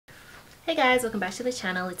Hey guys, welcome back to the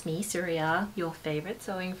channel. It's me, Surya, your favorite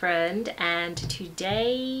sewing friend, and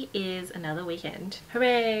today is another weekend.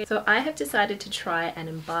 Hooray! So I have decided to try and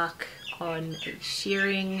embark on a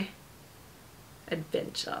shearing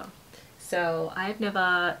adventure. So I've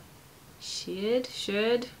never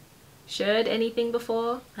shirred anything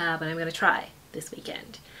before, but I'm going to try this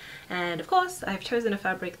weekend. And of course, I've chosen a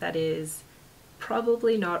fabric that is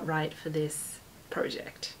probably not right for this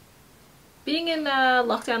project. Being in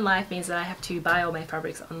lockdown life means that I have to buy all my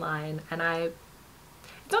fabrics online, and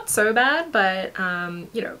it's not so bad, but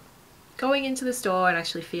you know, going into the store and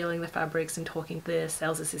actually feeling the fabrics and talking to the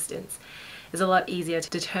sales assistants is a lot easier to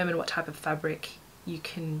determine what type of fabric you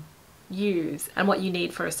can use and what you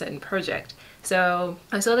need for a certain project. So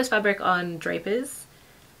I saw this fabric on Drapers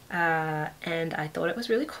and I thought it was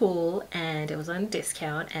really cool, and it was on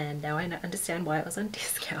discount, and now I understand why it was on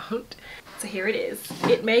discount. So here it is.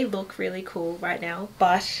 It may look really cool right now,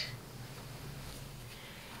 but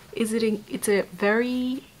it's a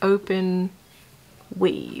very open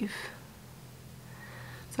weave.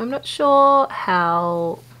 So I'm not sure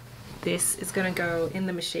how this is going to go in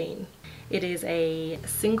the machine. It is a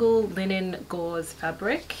single linen gauze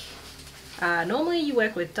fabric. Normally you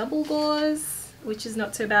work with double gauze, which is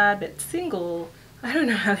not so bad, but single, I don't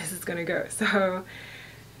know how this is going to go. So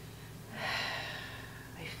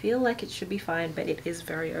I feel like it should be fine, but it is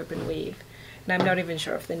very open weave, and I'm not even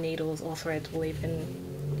sure if the needles or threads will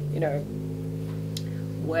even, you know,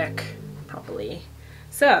 work properly.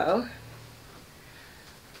 So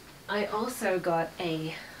I also got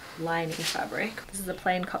a lining fabric. This is a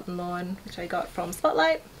plain cotton lawn, which I got from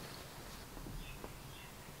Spotlight.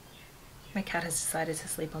 My cat has decided to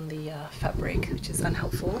sleep on the fabric, which is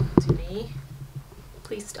unhelpful to me.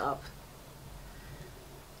 Please stop.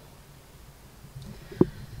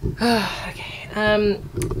 Okay, I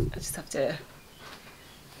just have to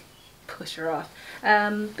push her off.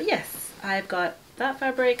 But yes, I've got that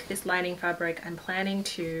fabric, this lining fabric. I'm planning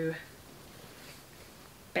to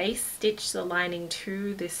base stitch the lining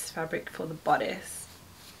to this fabric for the bodice,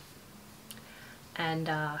 and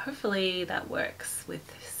hopefully that works with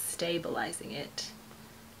stabilizing it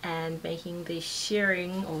and making the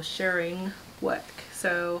shearing or shirring work.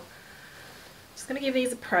 So just gonna give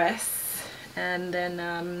these a press, and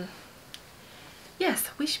then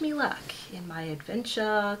yes, wish me luck in my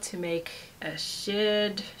adventure to make a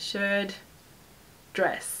shirred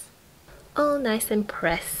dress. All nice and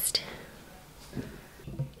pressed.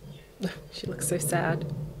 She looks so sad.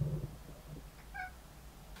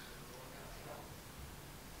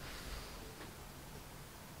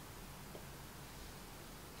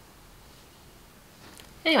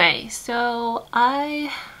 Anyway, so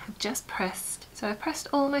I have just pressed, so I've pressed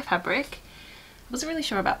all my fabric. I wasn't really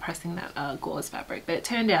sure about pressing that gauze fabric, but it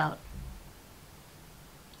turned out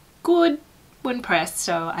good when pressed,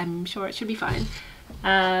 so I'm sure it should be fine.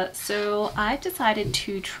 So I've decided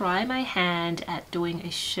to try my hand at doing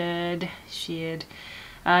a sheared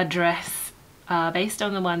dress based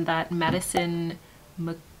on the one that Madison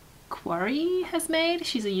McQuary has made.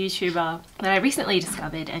 She's a YouTuber that I recently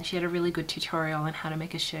discovered, and she had a really good tutorial on how to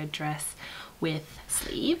make a shirred dress with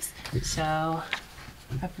sleeves. So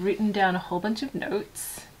I've written down a whole bunch of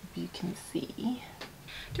notes, if you can see.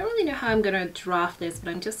 Don't really know how I'm gonna draft this, but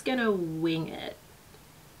I'm just gonna wing it,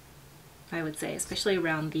 I would say, especially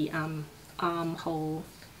around the armhole,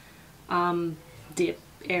 dip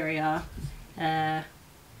area.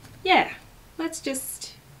 Yeah, let's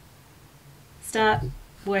just start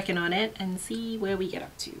working on it and see where we get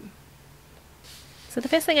up to. So the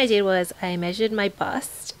first thing I did was I measured my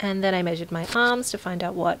bust, and then I measured my arms to find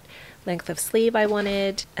out what length of sleeve I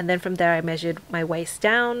wanted, and then from there I measured my waist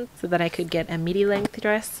down so that I could get a midi length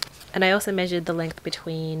dress. And I also measured the length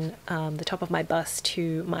between the top of my bust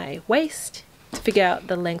to my waist to figure out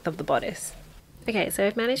the length of the bodice. Okay, so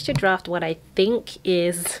I've managed to draft what I think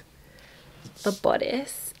is the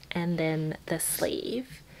bodice and then the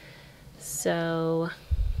sleeve. So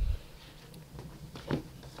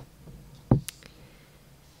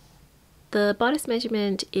the bodice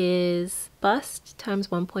measurement is bust times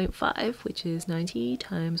 1.5, which is 90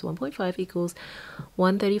 times 1.5 equals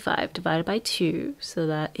 135 divided by 2. So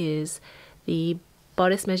that is the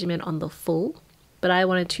bodice measurement on the full, but I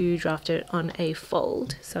wanted to draft it on a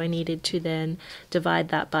fold, so I needed to then divide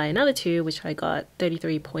that by another 2, which I got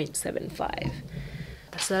 33.75.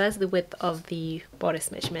 So that's the width of the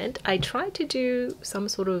bodice measurement. I tried to do some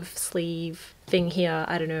sort of sleeve thing here.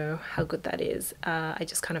 I don't know how good that is. I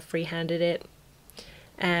just kind of freehanded it,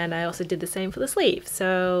 and I also did the same for the sleeve.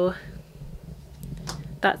 So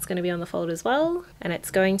that's going to be on the fold as well, and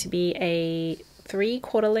it's going to be a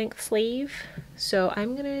 3/4 length sleeve. So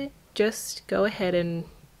I'm gonna just go ahead and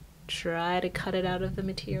try to cut it out of the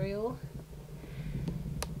material.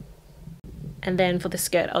 And then for the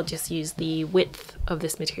skirt, I'll just use the width of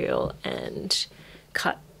this material and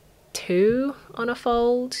cut 2 on a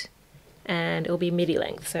fold, and it'll be midi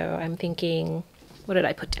length. So I'm thinking, what did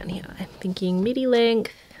I put down here? I'm thinking midi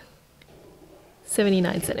length,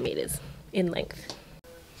 79 centimeters in length.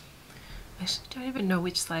 I don't even know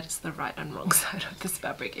which side is the right and wrong side of this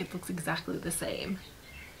fabric. It looks exactly the same.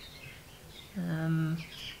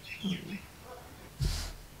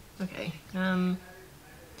 Okay. Right,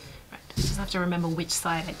 I just have to remember which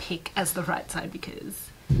side I pick as the right side because,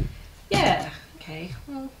 yeah, okay.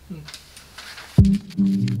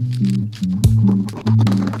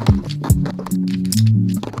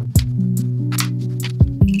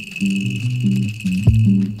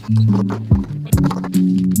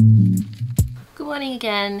 Good morning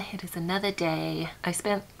again. It is another day. I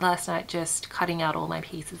spent last night just cutting out all my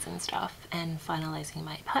pieces and stuff and finalizing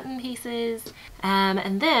my pattern pieces.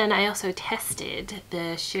 And then I also tested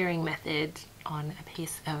the shirring method on a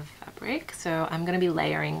piece of fabric. So I'm going to be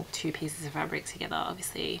layering 2 pieces of fabric together,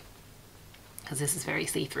 obviously, because this is very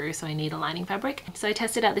see-through, so I need a lining fabric. So I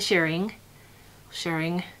tested out the shirring.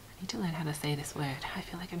 I need to learn how to say this word. I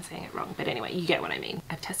feel like I'm saying it wrong, but anyway, you get what I mean.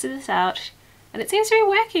 I've tested this out. And it seems to be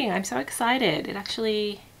working. I'm so excited. It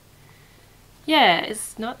actually, yeah,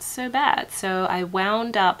 it's not so bad. So I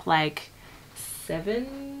wound up like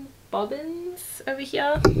 7 bobbins over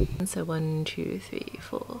here. And so 1, 2, 3,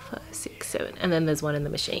 4, 5, 6, 7. And then there's one in the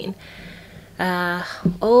machine.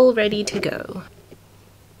 All ready to go.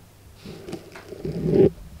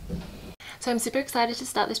 So I'm super excited to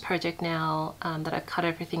start this project now that I've cut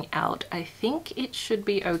everything out. I think it should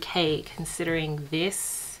be okay considering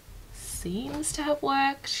this seems to have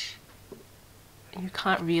worked. You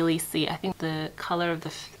can't really see. I think the color of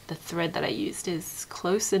the thread that I used is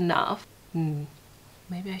close enough.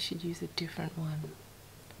 Maybe I should use a different one,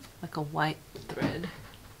 like a white thread.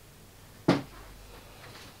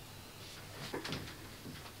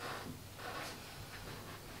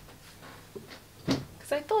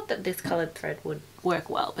 Because I thought that this colored thread would work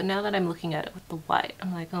well, but now that I'm looking at it with the white,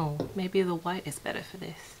 I'm like, oh, maybe the white is better for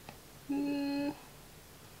this.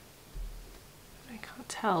 I can't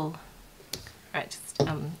tell. Alright, just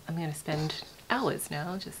I'm gonna spend hours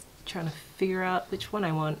now just trying to figure out which one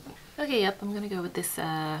I want. Okay, yep, I'm gonna go with this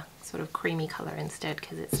sort of creamy color instead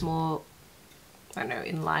because it's more, I don't know,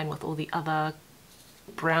 in line with all the other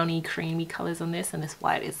browny creamy colors on this, and this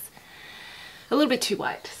white is a little bit too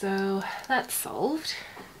white, so that's solved.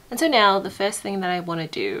 And so now the first thing that I want to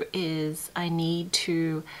do is I need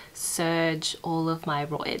to serge all of my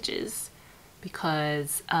raw edges,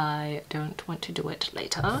 because I don't want to do it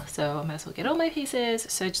later. So I might as well get all my pieces,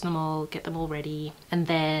 serge them all, get them all ready, and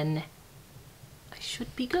then I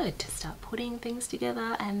should be good to start putting things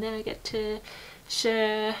together, and then I get to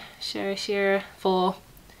share for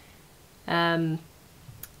 5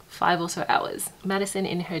 or so hours. Madison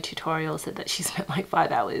in her tutorial said that she spent like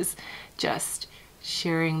 5 hours just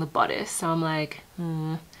shirring the bodice, so I'm like,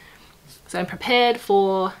 So I'm prepared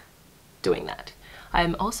for doing that.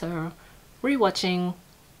 I'm also rewatching,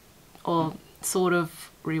 or sort of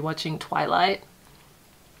rewatching, Twilight.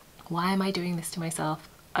 Why am I doing this to myself?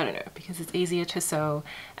 I don't know, because it's easier to sew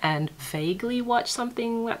and vaguely watch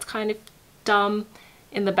something that's kind of dumb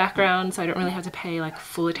in the background, so I don't really have to pay like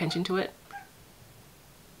full attention to it.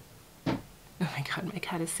 Oh my god, my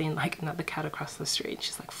cat has seen like another cat across the street.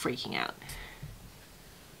 She's like freaking out.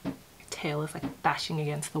 Her tail is like bashing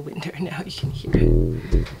against the window now, you can hear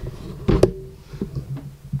it.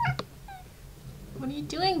 What are you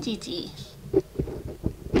doing, Gigi?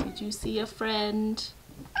 Did you see a friend?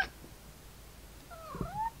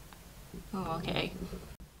 Oh, okay.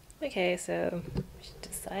 Okay, so she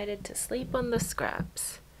decided to sleep on the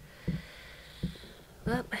scraps.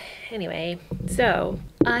 Well, anyway, so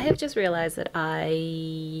I have just realized that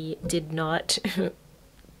I did not,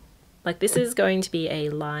 like, this is going to be a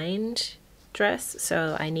lined dress,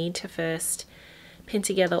 so I need to first pin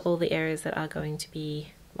together all the areas that are going to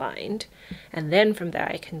be lined, and then from there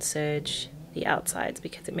I can serge the outsides,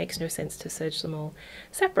 because it makes no sense to serge them all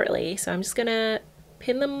separately. So I'm just gonna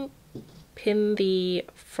pin the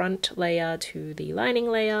front layer to the lining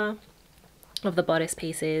layer of the bodice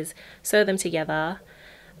pieces, sew them together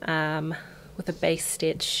with a base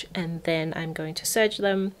stitch, and then I'm going to serge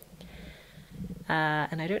them,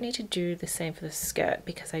 and I don't need to do the same for the skirt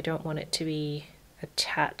because I don't want it to be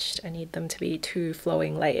attached. I need them to be 2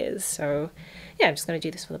 flowing layers. So yeah, I'm just going to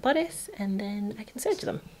do this for the bodice, and then I can serge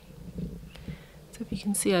them. So if you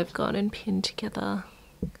can see, I've gone and pinned together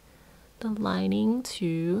the lining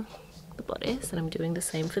to the bodice, and I'm doing the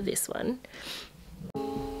same for this one.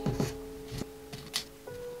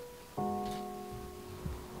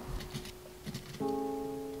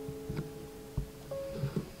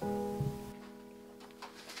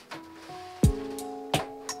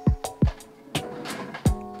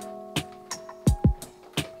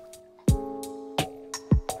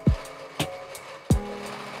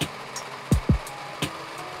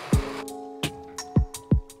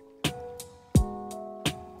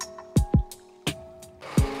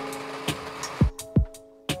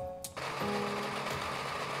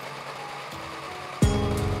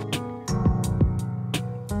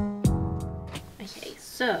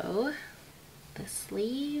 So the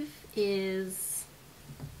sleeve is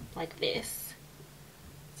like this.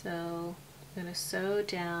 So I'm going to sew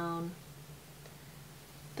down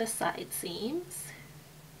the side seams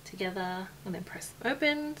together and then press them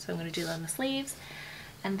open. So I'm going to do that on the sleeves.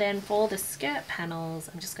 And then for the skirt panels,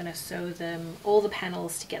 I'm just going to sew them, all the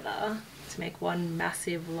panels together to make one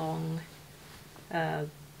massive long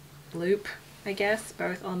loop, I guess,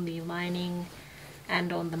 both on the lining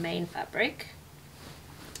and on the main fabric.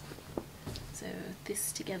 So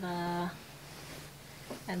this together,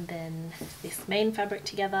 and then this main fabric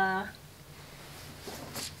together,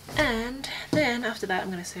 and then after that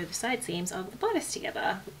I'm going to sew the side seams of the bodice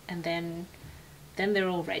together, and then they're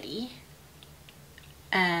all ready,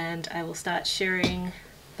 and I will start shirring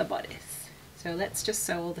the bodice. So let's just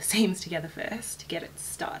sew all the seams together first to get it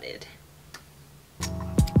started.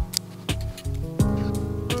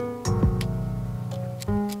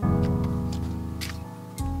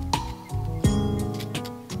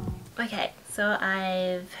 Okay, so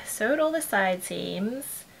I've sewed all the side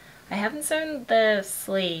seams. I haven't sewn the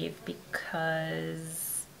sleeve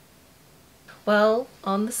because, well,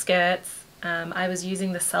 on the skirts I was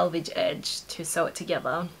using the selvage edge to sew it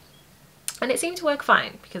together, and it seemed to work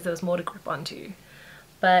fine because there was more to grip onto.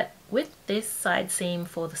 But with this side seam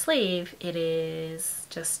for the sleeve, it is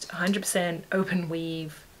just 100% open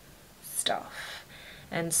weave stuff,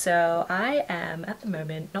 and so I am at the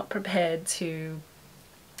moment not prepared to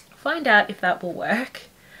find out if that will work.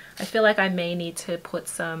 I feel like I may need to put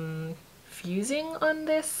some fusing on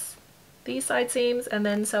these side seams and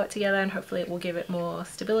then sew it together, and hopefully it will give it more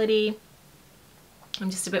stability.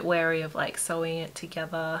 I'm just a bit wary of like sewing it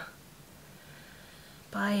together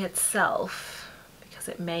by itself because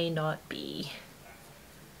it may not be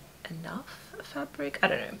enough fabric. I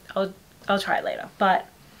don't know. I'll try it later. But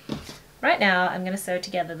right now I'm going to sew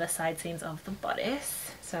together the side seams of the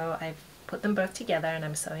bodice. So I've put them both together and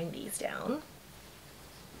I'm sewing these down,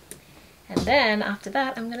 and then after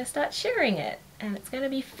that I'm going to start shirring it, and it's going to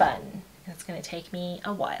be fun, and it's going to take me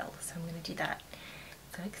a while, so I'm going to do that.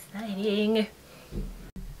 So exciting.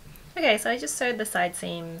 Okay, so I just sewed the side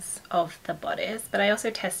seams of the bodice, but I also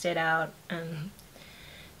tested out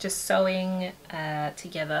just sewing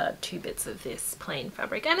together 2 bits of this plain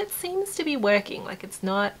fabric, and it seems to be working. Like, it's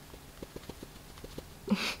not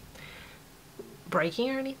breaking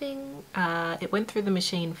or anything. It went through the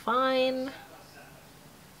machine fine.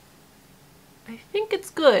 I think it's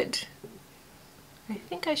good. I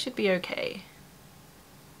think I should be okay.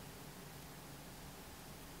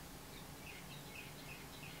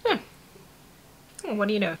 What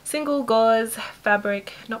do you know? Single gauze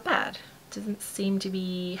fabric, not bad. Doesn't seem to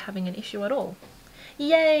be having an issue at all.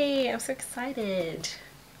 Yay! I'm so excited.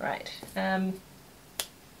 Right.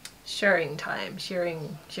 Shirring time.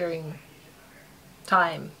 Shirring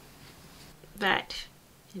time. Right.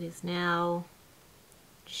 It is now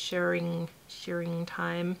shirring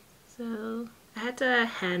time. So I had to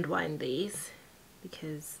hand wind these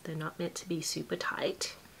because they're not meant to be super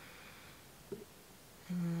tight.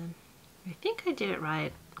 I think I did it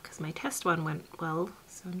right because my test one went well,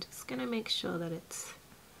 so I'm just gonna make sure that it's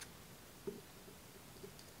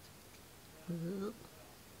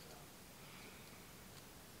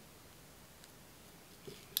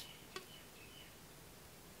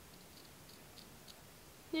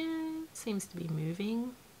yeah, it seems to be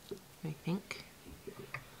moving, I think.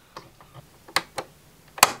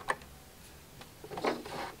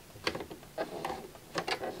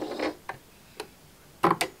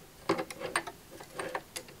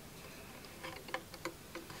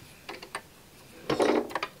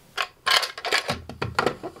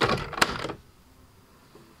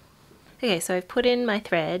 Okay, so I've put in my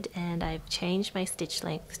thread and I've changed my stitch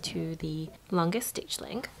length to the longest stitch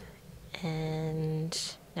length, and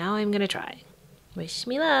now I'm gonna try. Wish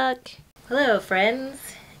me luck! Hello friends!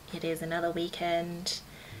 It is another weekend.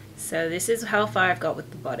 So this is how far I've got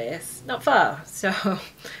with the bodice. Not far. So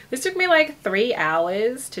this took me like 3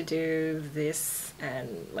 hours to do this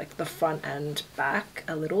and like the front and back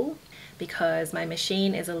a little. because my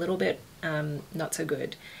machine is a little bit not so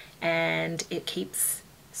good, and it keeps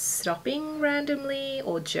stopping randomly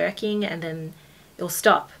or jerking, and then it'll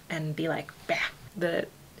stop and be like, bah. The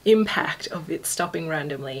impact of it stopping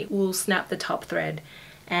randomly will snap the top thread,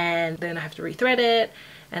 and then I have to rethread it,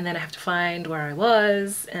 and then I have to find where I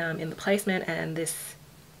was in the placement, and this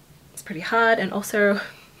is pretty hard. And also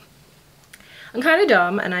I'm kind of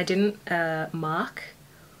dumb and I didn't mark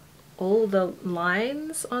all the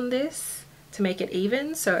lines on this to make it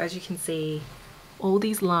even. So as you can see, all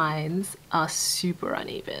these lines are super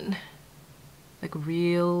uneven, like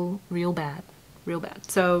real bad.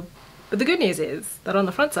 So, but the good news is that on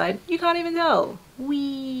the front side, you can't even tell.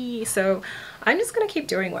 Whee! So I'm just gonna keep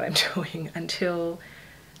doing what I'm doing until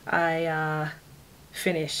I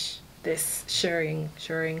finish this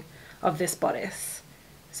shirring of this bodice.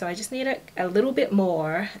 So I just need a little bit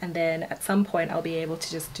more, and then at some point I'll be able to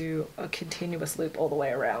just do a continuous loop all the way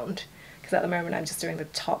around. Because at the moment I'm just doing the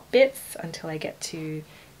top bits until I get to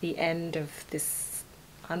the end of this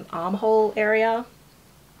armhole area.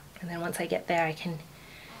 And then once I get there, I can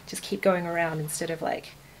just keep going around instead of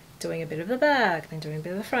like doing a bit of the back, then doing a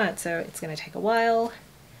bit of the front. So it's gonna take a while.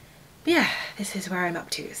 But yeah, this is where I'm up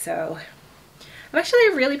to. So I'm actually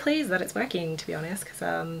really pleased that it's working, to be honest, because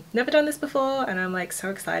never done this before, and I'm like so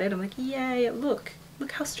excited. I'm like, yay, look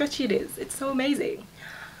how stretchy it is. It's so amazing.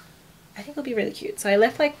 I think it'll be really cute. So I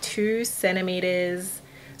left like 2 centimeters.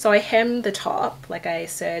 So I hemmed the top, like I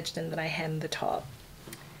serged and then I hemmed the top.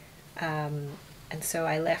 And so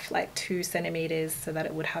I left like 2 centimeters so that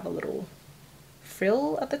it would have a little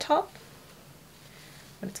frill at the top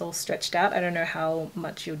when it's all stretched out. I don't know how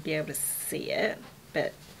much you'd be able to see it,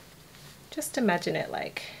 but just imagine it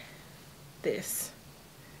like this.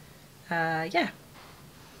 Yeah,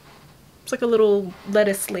 it's like a little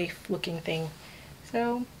lettuce leaf looking thing.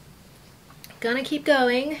 So gonna keep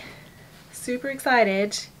going, super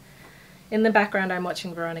excited. In the background I'm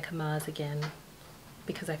watching Veronica Mars again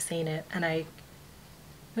because I've seen it, and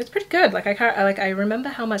it's pretty good. Like I remember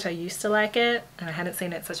how much I used to like it, and I hadn't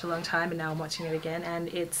seen it in such a long time, and now I'm watching it again and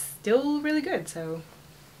it's still really good. So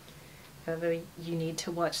if you need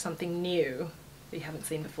to watch something new that you haven't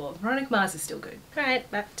seen before, Veronica Mars is still good. Alright,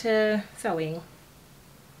 back to sewing.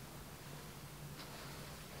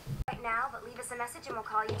 Right now, but leave us a message and we'll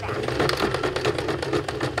call you back.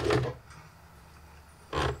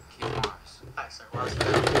 Keep Mars. Hi, sir.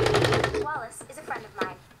 Where's Wallace is a friend of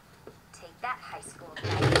mine. Take that, high school guy.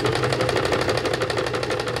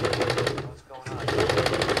 What's going on?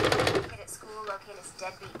 Kid at school locate his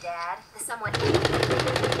deadbeat dad. The someone.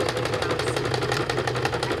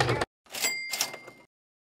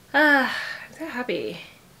 I'm so happy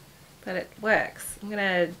that it works. I'm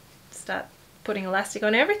gonna start putting elastic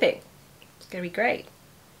on everything. It's gonna be great.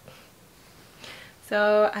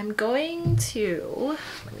 So I'm going to,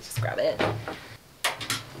 let me just grab it.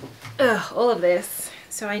 All of this.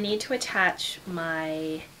 So I need to attach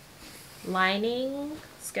my lining,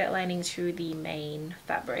 skirt lining, to the main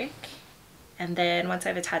fabric. And then once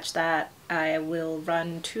I've attached that, I will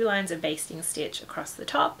run 2 lines of basting stitch across the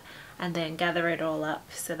top and then gather it all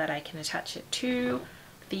up so that I can attach it to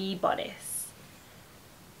the bodice.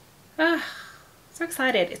 So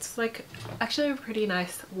excited. It's like actually a pretty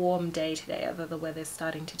nice warm day today, although the weather's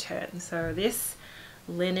starting to turn. So this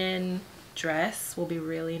linen dress will be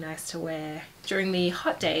really nice to wear during the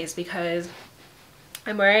hot days because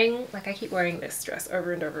I'm wearing, like I keep wearing this dress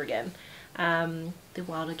over and over again. The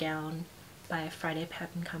Wilder gown by Friday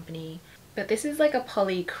Pattern Company. But this is like a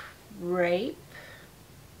poly crepe.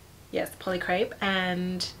 Yes, poly crepe,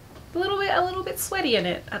 and a little bit sweaty in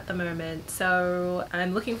it at the moment. So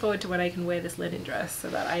I'm looking forward to when I can wear this linen dress so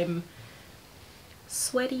that I'm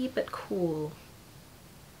sweaty but cool,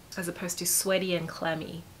 as opposed to sweaty and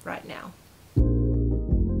clammy right now.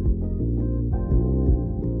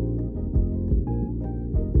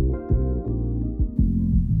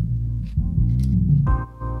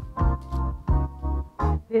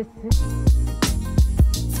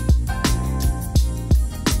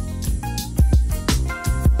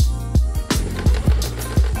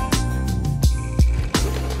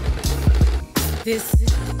 This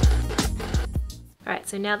Alright,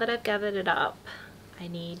 so now that I've gathered it up, I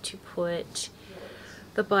need to put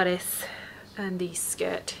the bodice and the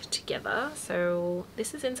skirt together. So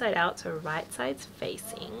this is inside out, so right side's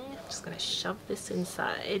facing. I'm just going to shove this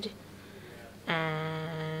inside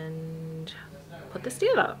and put this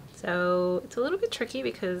together. So it's a little bit tricky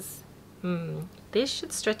because this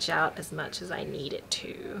should stretch out as much as I need it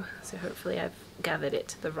to. So hopefully I've gathered it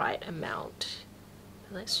to the right amount.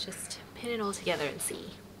 But let's just pin it all together and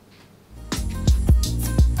see.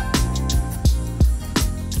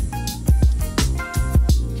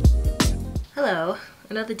 hello,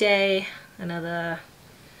 another day, another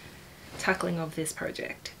tackling of this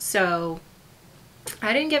project. So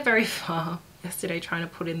I didn't get very far yesterday trying to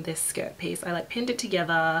put in this skirt piece. I like pinned it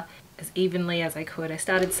together as evenly as I could. I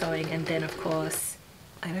started sewing, and then of course,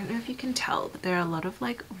 I don't know if you can tell, but there are a lot of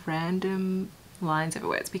like random lines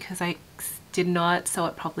everywhere. It's because I did not sew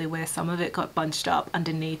it properly, where some of it got bunched up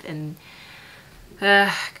underneath and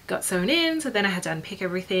got sewn in, so then I had to unpick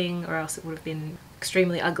everything, or else it would have been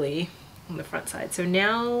extremely ugly on the front side. So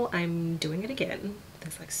now I'm doing it again.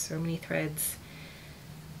 There's like so many threads.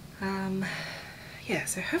 Yeah,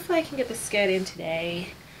 so hopefully I can get the skirt in today,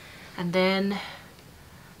 and then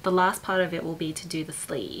the last part of it will be to do the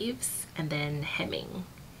sleeves and then hemming.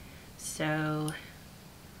 So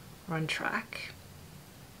we're on track,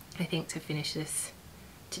 I think, to finish this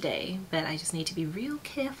today, but I just need to be real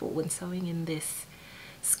careful when sewing in this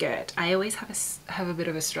skirt. I always have a bit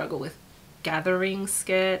of a struggle with gathering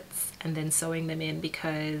skirts and then sewing them in,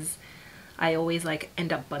 because I always like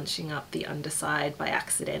end up bunching up the underside by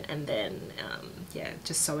accident, and then yeah,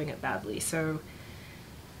 just sewing it badly. So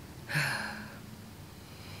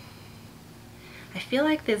I feel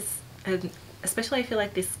like there's especially I feel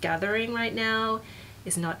like this gathering right now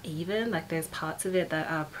is not even. Like there's parts of it that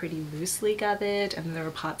are pretty loosely gathered, and there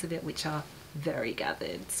are parts of it which are very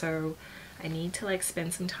gathered. So I need to like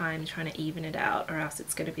spend some time trying to even it out, or else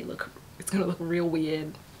it's gonna look real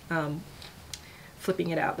weird flipping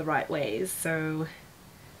it out the right ways. So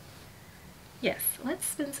yes, let's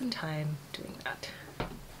spend some time doing that.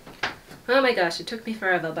 Oh my gosh, it took me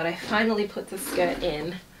forever, but I finally put the skirt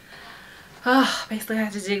in. Basically I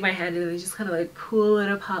had to dig my hand in and just kind of like pull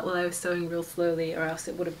it apart while I was sewing real slowly, or else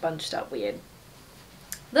it would have bunched up weird.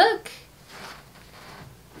 Look!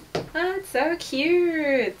 Oh, it's so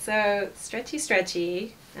cute! So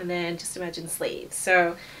stretchy, and then just imagine sleeves.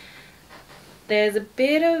 So there's a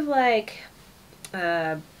bit of like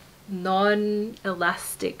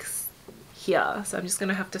non-elastics here, so I'm just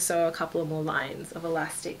gonna have to sew a couple of more lines of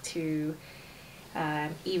elastic to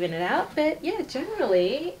even it out. But yeah,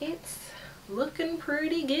 generally it's looking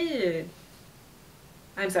pretty good.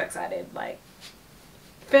 I'm so excited, like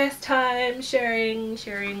first time sharing,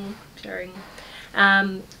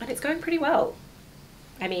 and it's going pretty well.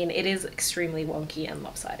 I mean, it is extremely wonky and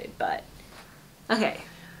lopsided, but okay,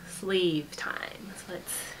 sleeve time. So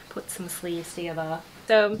let's put some sleeves together.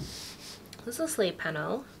 So this is a sleeve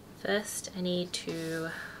panel. First I need to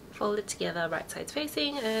fold it together right sides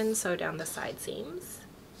facing and sew down the side seams,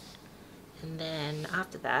 and then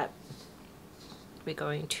after that we're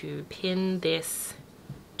going to pin this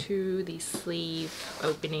to the sleeve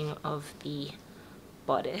opening of the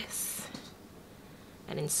bodice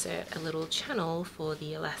and insert a little channel for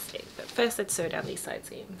the elastic. But first let's sew down these side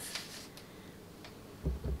seams.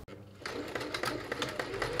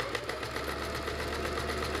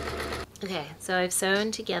 Okay, so I've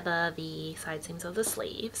sewn together the side seams of the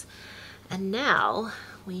sleeves, and now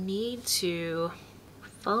we need to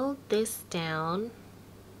fold this down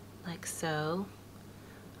like so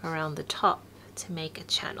around the top to make a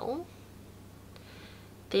channel.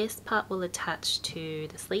 This part will attach to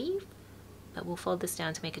the sleeve, but we'll fold this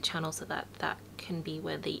down to make a channel so that that can be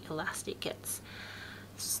where the elastic gets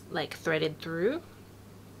like threaded through,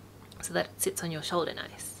 so that it sits on your shoulder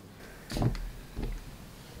nice.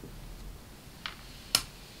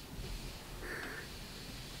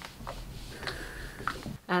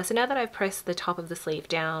 So now that I've pressed the top of the sleeve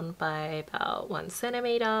down by about 1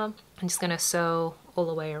 centimeter, I'm just going to sew all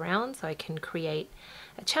the way around so I can create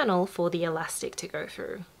a channel for the elastic to go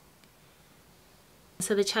through.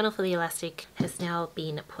 So the channel for the elastic has now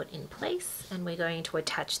been put in place, and we're going to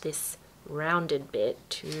attach this rounded bit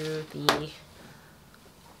to the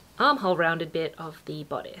armhole rounded bit of the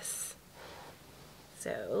bodice.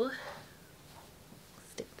 So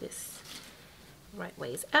stick this right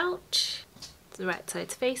ways out. The right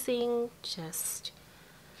side's facing, just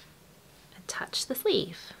attach the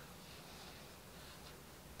sleeve.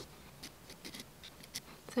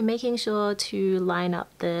 So making sure to line up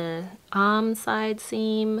the arm side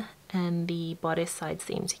seam and the bodice side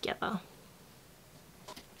seam together.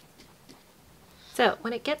 So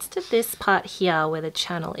when it gets to this part here where the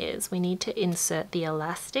channel is, we need to insert the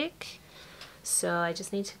elastic. So I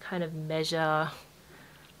just need to kind of measure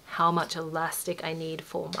how much elastic I need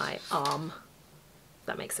for my arm.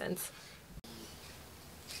 That makes sense.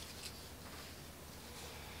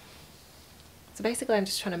 So basically I'm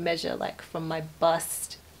just trying to measure like from my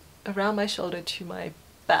bust around my shoulder to my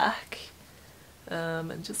back,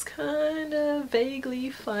 and just kind of vaguely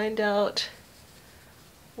find out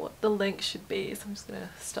what the length should be. So I'm just gonna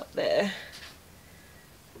stop there.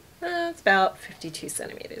 It's about 52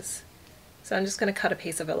 centimeters. So I'm just going to cut a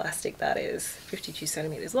piece of elastic that is 52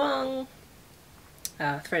 centimeters long,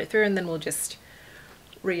 thread it through, and then we'll just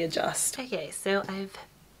readjust. Okay, so I've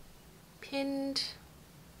pinned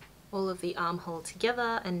all of the armhole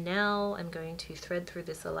together, and now I'm going to thread through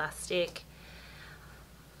this elastic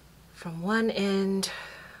from one end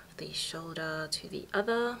of the shoulder to the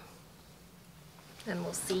other, and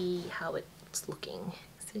we'll see how it's looking.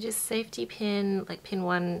 So just safety pin, like pin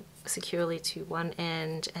one securely to one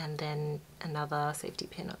end and then another safety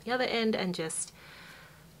pin on the other end, and just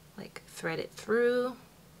like thread it through.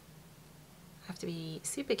 I have to be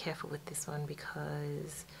super careful with this one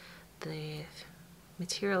because the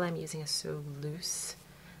material I'm using is so loose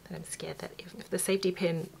that I'm scared that if the safety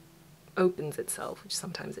pin opens itself, which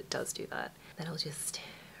sometimes it does do that, then it'll just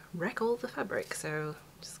wreck all the fabric. So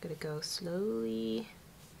I'm just gonna go slowly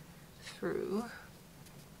through.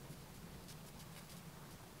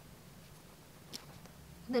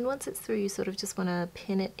 And then once it's through, you sort of just want to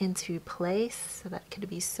pin it into place so that it can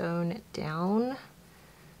be sewn down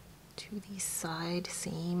to the side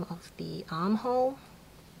seam of the armhole.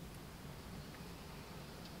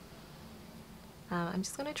 I'm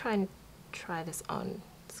just going to try this on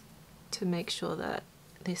to make sure that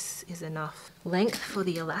this is enough length for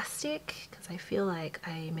the elastic, because I feel like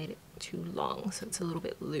I made it too long, so it's a little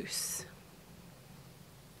bit loose.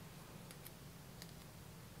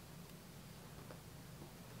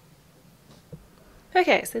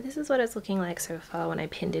 Okay, so this is what it's looking like so far when I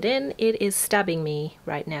pinned it in. It is stabbing me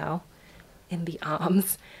right now in the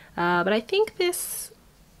arms, but I think this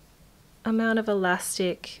amount of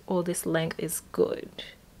elastic or this length is good.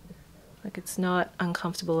 Like, it's not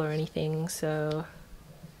uncomfortable or anything, so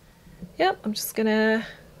yep, I'm just gonna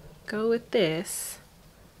go with this.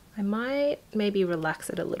 I might maybe relax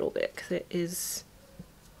it a little bit because it is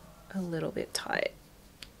a little bit tight.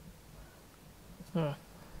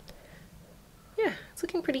 Yeah, it's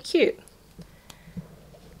looking pretty cute.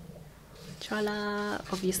 Chala.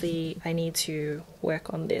 Obviously I need to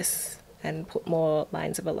work on this and put more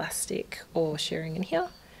lines of elastic or shirring in here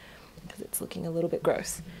because it's looking a little bit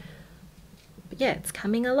gross. But yeah, it's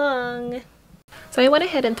coming along. So I went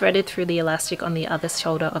ahead and threaded through the elastic on the other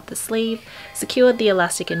shoulder of the sleeve, secured the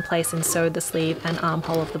elastic in place and sewed the sleeve and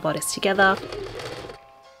armhole of the bodice together.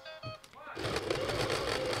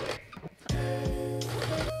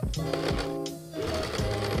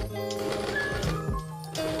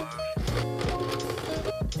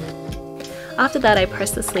 After that, I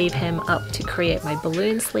pressed the sleeve hem up to create my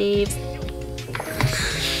balloon sleeves.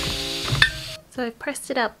 So I've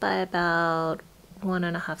pressed it up by about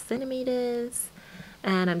 1.5 centimeters,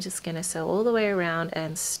 and I'm just going to sew all the way around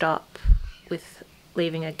and stop with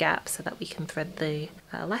leaving a gap so that we can thread the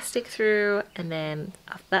elastic through, and then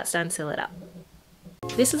after that's done, seal it up.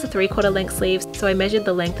 This is a 3/4 length sleeve, so I measured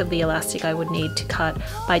the length of the elastic I would need to cut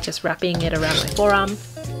by just wrapping it around my forearm.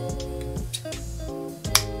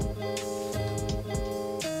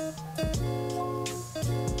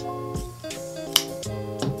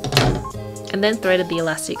 And then threaded the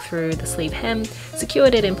elastic through the sleeve hem,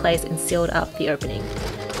 secured it in place and sealed up the opening.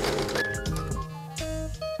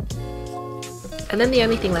 And then the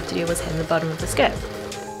only thing left to do was hem the bottom of the skirt.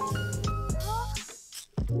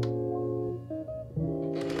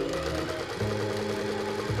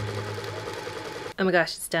 Oh my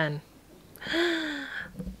gosh, it's done.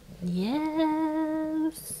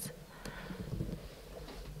 Yes!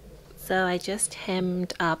 So I just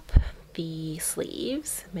hemmed up the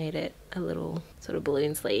sleeves, made it a little sort of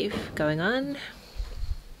balloon sleeve going on,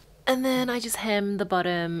 and then I just hemmed the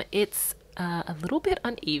bottom. It's a little bit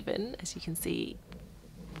uneven, as you can see.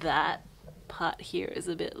 That part here is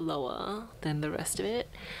a bit lower than the rest of it,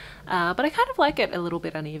 but I kind of like it a little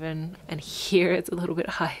bit uneven, and here it's a little bit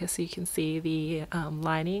higher so you can see the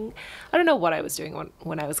lining. I don't know what I was doing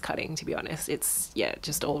when I was cutting, to be honest. It's, yeah,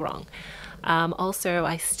 just all wrong. Also,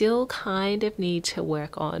 I still kind of need to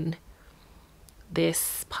work on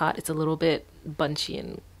this part. It's a little bit bunchy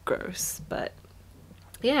and gross, but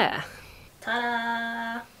yeah.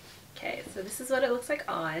 Ta-da! Okay, so this is what it looks like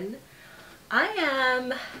on. I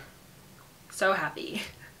am so happy.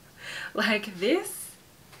 Like, this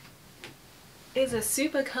is a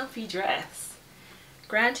super comfy dress.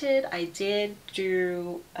 Granted, I did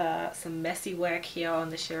do some messy work here on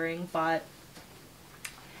the shirring, but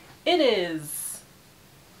it is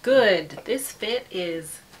good. This fit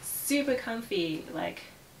is super comfy, like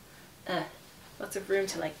lots of room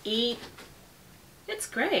to like eat. It's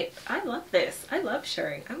great. I love this. I love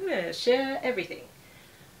shirring. I'm gonna share everything.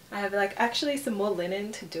 I have like actually some more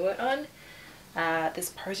linen to do it on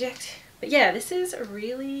this project, but yeah, this is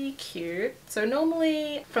really cute. So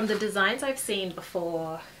normally from the designs I've seen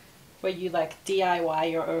before where you like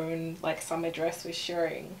DIY your own like summer dress with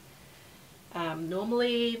shirring.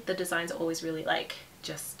 Normally the designs are always really like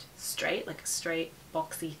just straight, like a straight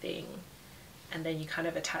boxy thing, and then you kind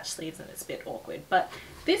of attach sleeves and it's a bit awkward. But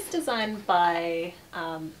this design by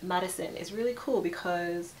Madison is really cool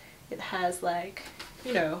because it has like,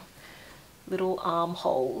 you know, little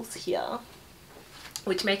armholes here,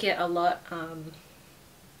 which make it a lot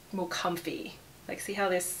more comfy. Like, see how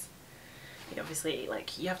this, obviously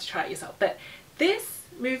like you have to try it yourself, but this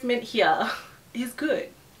movement here is good.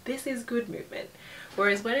 This is good movement.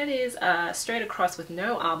 Whereas when it is straight across with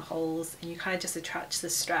no armholes and you kind of just attach the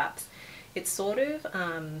straps, it sort of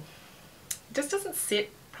just doesn't sit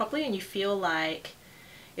properly, and you feel like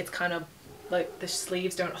it's kind of like the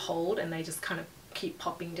sleeves don't hold and they just kind of keep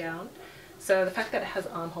popping down. So the fact that it has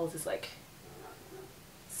armholes is like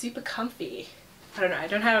super comfy. I don't know, I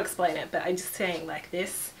don't know how to explain it, but I'm just saying like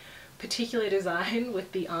this particular design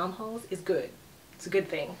with the armholes is good. It's a good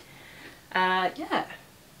thing. Yeah,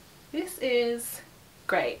 this is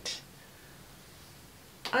great.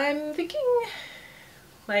 I'm thinking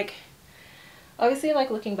like, obviously like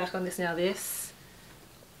looking back on this now, this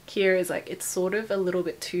here is like, it's sort of a little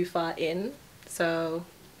bit too far in. So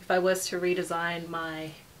if I was to redesign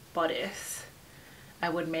my bodice, I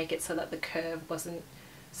would make it so that the curve wasn't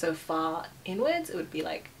so far inwards. It would be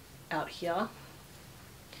like out here.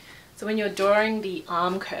 So when you're drawing the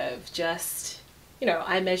arm curve, just,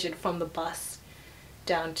 I measured from the bust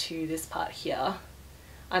down to this part here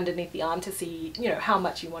underneath the arm to see, how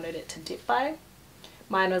much you wanted it to dip by.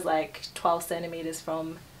 Mine was like 12 centimeters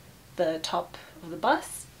from the top of the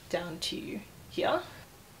bust down to here.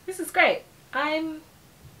 This is great. I'm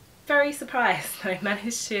very surprised that I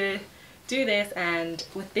managed to do this, and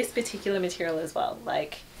with this particular material as well.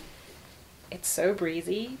 Like, it's so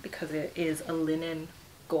breezy because it is a linen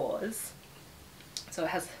gauze. So it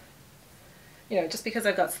has, just because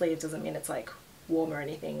I've got sleeves doesn't mean it's like warm or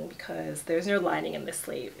anything, because there's no lining in this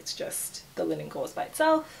sleeve. It's just the linen gauze by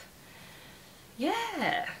itself.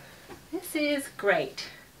 Yeah, this is great.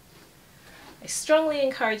 I strongly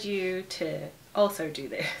encourage you to also do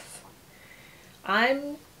this.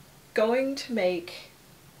 I'm going to make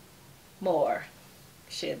more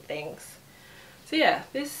shirred things. So yeah,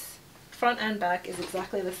 this front and back is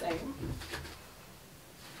exactly the same.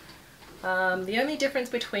 The only difference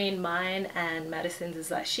between mine and Madison's is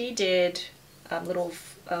that she did a little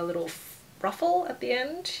ruffle at the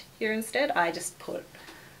end here instead. I just put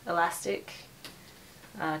elastic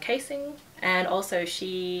casing, and also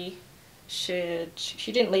she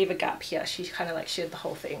didn't leave a gap here. She kind of like shirred the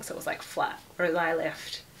whole thing, so it was like flat, whereas I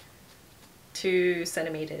left 2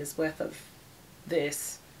 centimeters worth of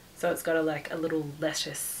this, so it's got a little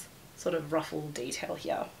lettuce sort of ruffle detail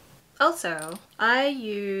here. Also, I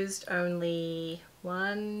used only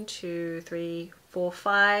 1, 2, 3, 4,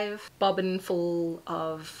 5 bobbin full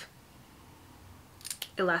of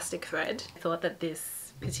elastic thread. I thought that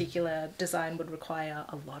this particular design would require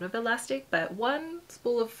a lot of elastic, but 1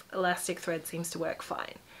 spool of elastic thread seems to work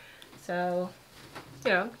fine. So,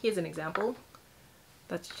 here's an example.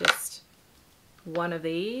 That's just one of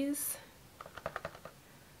these.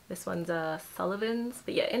 This one's Sullivan's,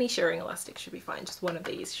 but yeah, any shirring elastic should be fine. Just one of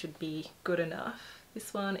these should be good enough.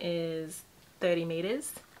 This one is 30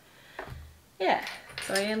 meters. Yeah,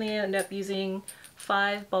 so I only end up using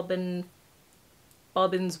 5 bobbins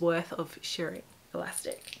worth of shirring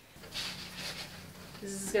elastic.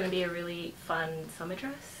 This is going to be a really fun summer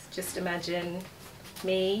dress. Just imagine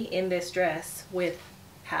me in this dress with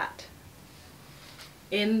hat.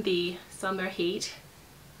 In the summer heat,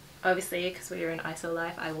 obviously because we are in ISO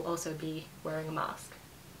life, I will also be wearing a mask.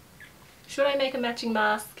 Should I make a matching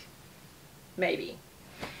mask? Maybe.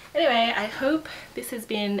 Anyway, I hope this has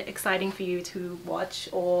been exciting for you to watch,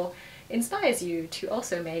 or inspires you to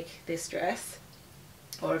also make this dress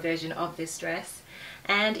or a version of this dress.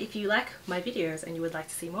 And if you like my videos and you would like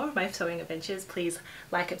to see more of my sewing adventures, please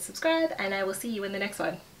like and subscribe, and I will see you in the next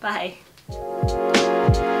one. Bye!